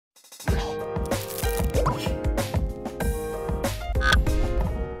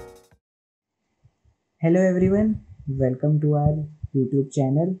Hello everyone, welcome to our YouTube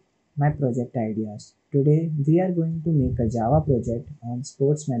channel, My Project Ideas. Today we are going to make a Java project on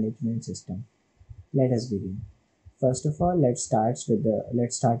sports management system. Let us begin. First of all, let's start with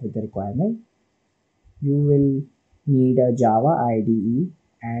the requirement. You will need a Java IDE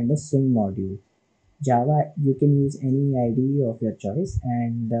and a Swing module. Java, you can use any IDE of your choice,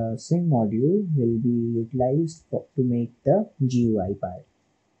 and the Swing module will be utilized to make the GUI part.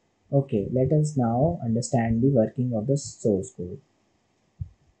 Okay, let us now understand the working of the source code.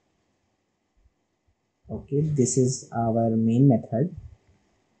 Okay, this is our main method.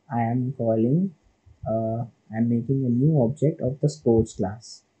 I am calling, I'm making a new object of the sports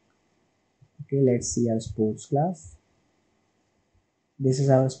class. Okay, let's see our sports class. This is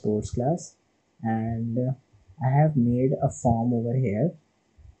our sports class, and I have made a form over here.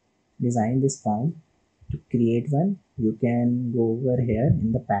 Design this form. To create one, you can go over here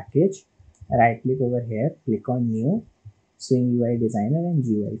in the package, right click over here, click on new, Swing UI Designer and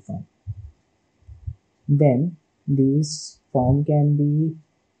GUI form. Then these form can be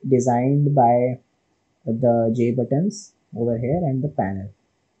designed by the J buttons over here and the panel.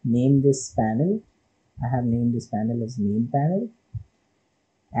 Name this panel. I have named this panel as main panel,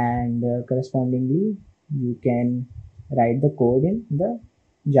 and correspondingly you can write the code in the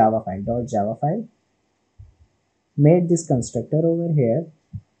Java file, .java file. Made this constructor over here.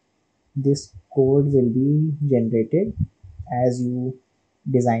 This code will be generated as you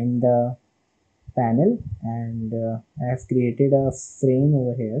design the panel, and I have created a frame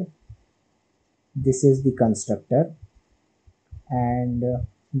over here. This is the constructor, and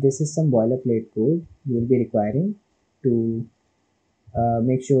this is some boilerplate code you will be requiring to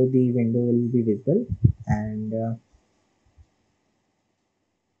make sure the window will be visible. And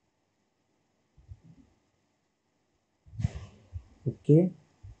okay,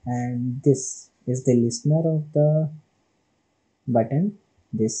 and this is the listener of the button.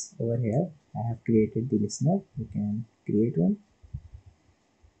 This over here, I have created the listener. You can create one.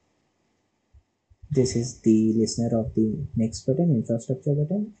 This is the listener of the next button, infrastructure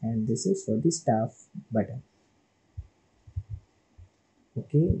button, and this is for the staff button.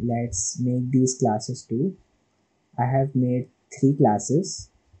 Okay, let's make these classes too. I have made three classes,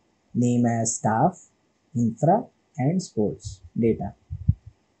 name as staff, infra, and sports data.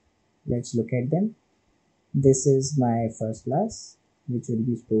 Let's look at them. This is my first class, which will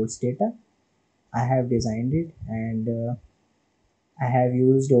be sports data. I have designed it, and I have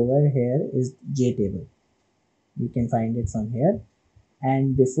used over here is JTable. You can find it from here.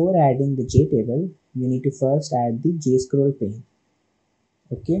 And before adding the JTable, you need to first add the JScroll pane,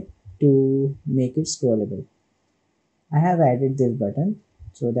 okay, to make it scrollable. I have added this button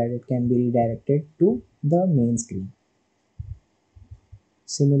so that it can be redirected to the main screen.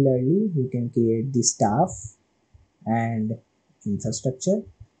 Similarly, you can create the staff and infrastructure,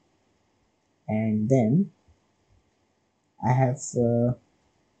 and then I have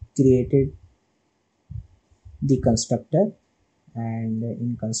created the constructor, and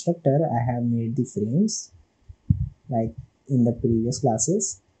in constructor I have made the frames like in the previous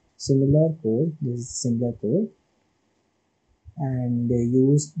classes. Similar code, this is similar code, and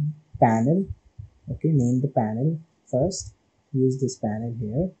use panel. Okay, name the panel first. Use this panel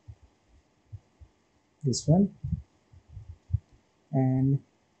here, this one, and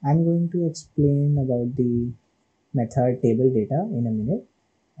I'm going to explain about the method table data in a minute.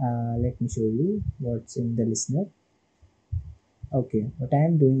 Let me show you what's in the listener. Okay, what I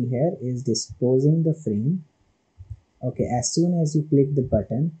am doing here is disposing the frame. Okay, as soon as you click the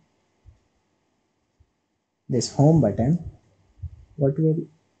button, this home button, what will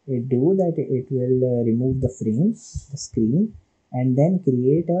it do? That it will remove the frame, the screen, and then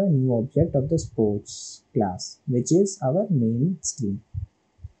create a new object of the sports class, which is our main screen.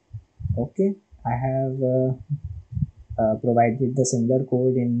 Okay, I have provided the similar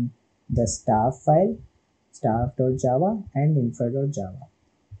code in the staff file, staff.java and infra.java.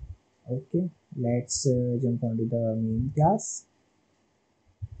 Okay, let's jump onto the main class.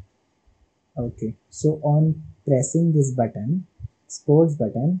 Okay, so on pressing this button, sports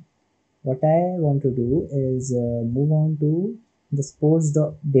button, what I want to do is move on to the sports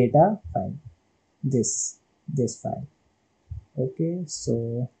data file, this file. Okay,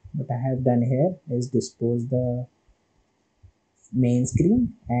 so what I have done here is dispose the main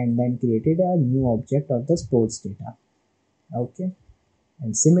screen and then created a new object of the sports data. Okay,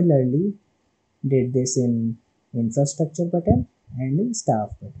 and similarly did this in infrastructure button and in staff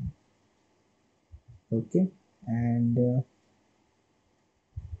button. Okay, and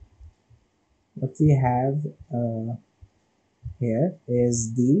what we have here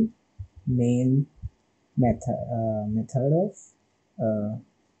is the main method of uh,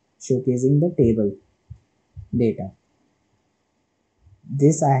 showcasing the table data.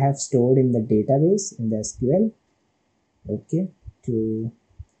 This I have stored in the database in the SQL. Okay, to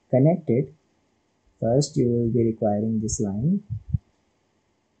connect it, first you will be requiring this line.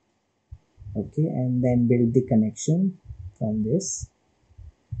 Okay, and then build the connection from this.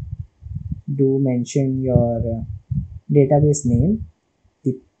 Do mention your database name,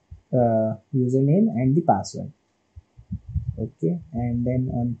 the username, and the password. Okay, and then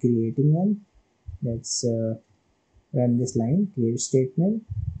on creating one, let's run this line create statement.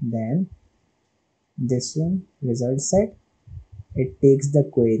 Then this one result set, it takes the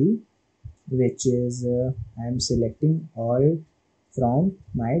query, which is I am selecting all from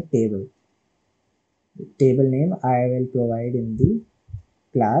my table name I will provide in the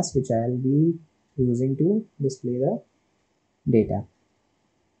class which I will be using to display the data.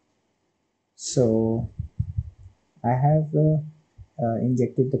 So I have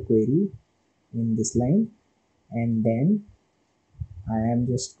injected the query in this line, and then I am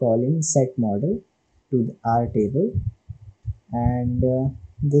just calling set model to our table, and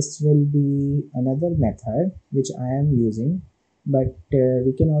this will be another method which I am using, but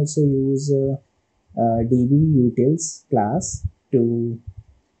we can also use db utils class to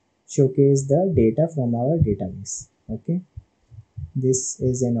showcase the data from our database. Okay, this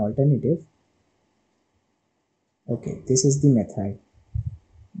is an alternative. Okay, this is the method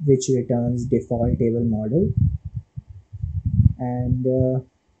which returns default table model, and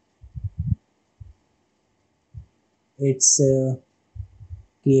it's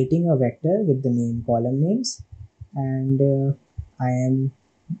creating a vector with the name column names, and I am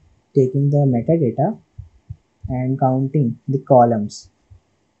taking the metadata and counting the columns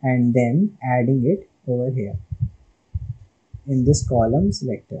and then adding it over here in this columns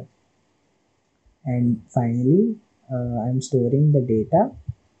vector. And finally I'm storing the data,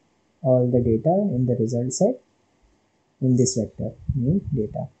 all the data in the result set in this vector named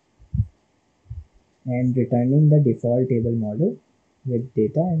data, and returning the default table model with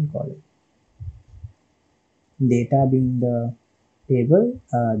data and column. Data being the table,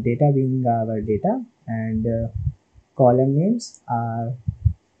 data being our data, and column names are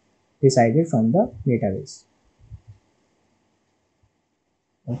decided from the database.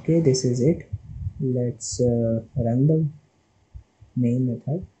 Okay, this is it. Let's run the main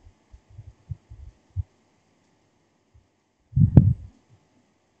method.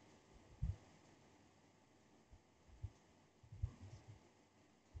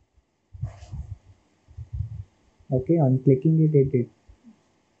 Okay, on clicking it, it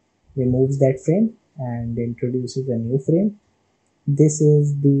removes that frame and introduces a new frame. This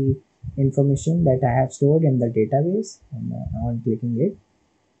is the information that I have stored in the database, and on clicking it,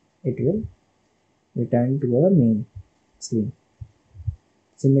 it will return to our main screen.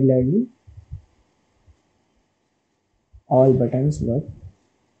 Similarly, all buttons work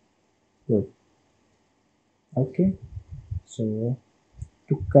good. Okay, so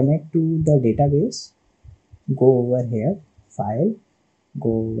to connect to the database, go over here, file, go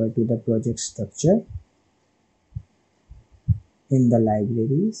over to the project structure, in the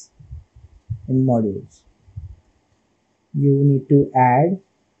libraries, in modules. You need to add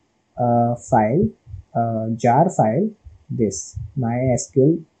a file, a jar file, this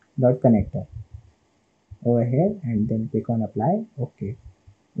mysql.connector over here, and then click on apply. Okay,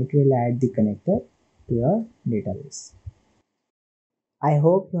 it will add the connector to your database. I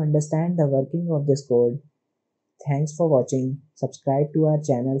hope you understand the working of this code. Thanks for watching. Subscribe to our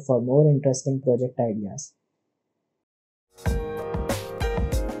channel for more interesting project ideas.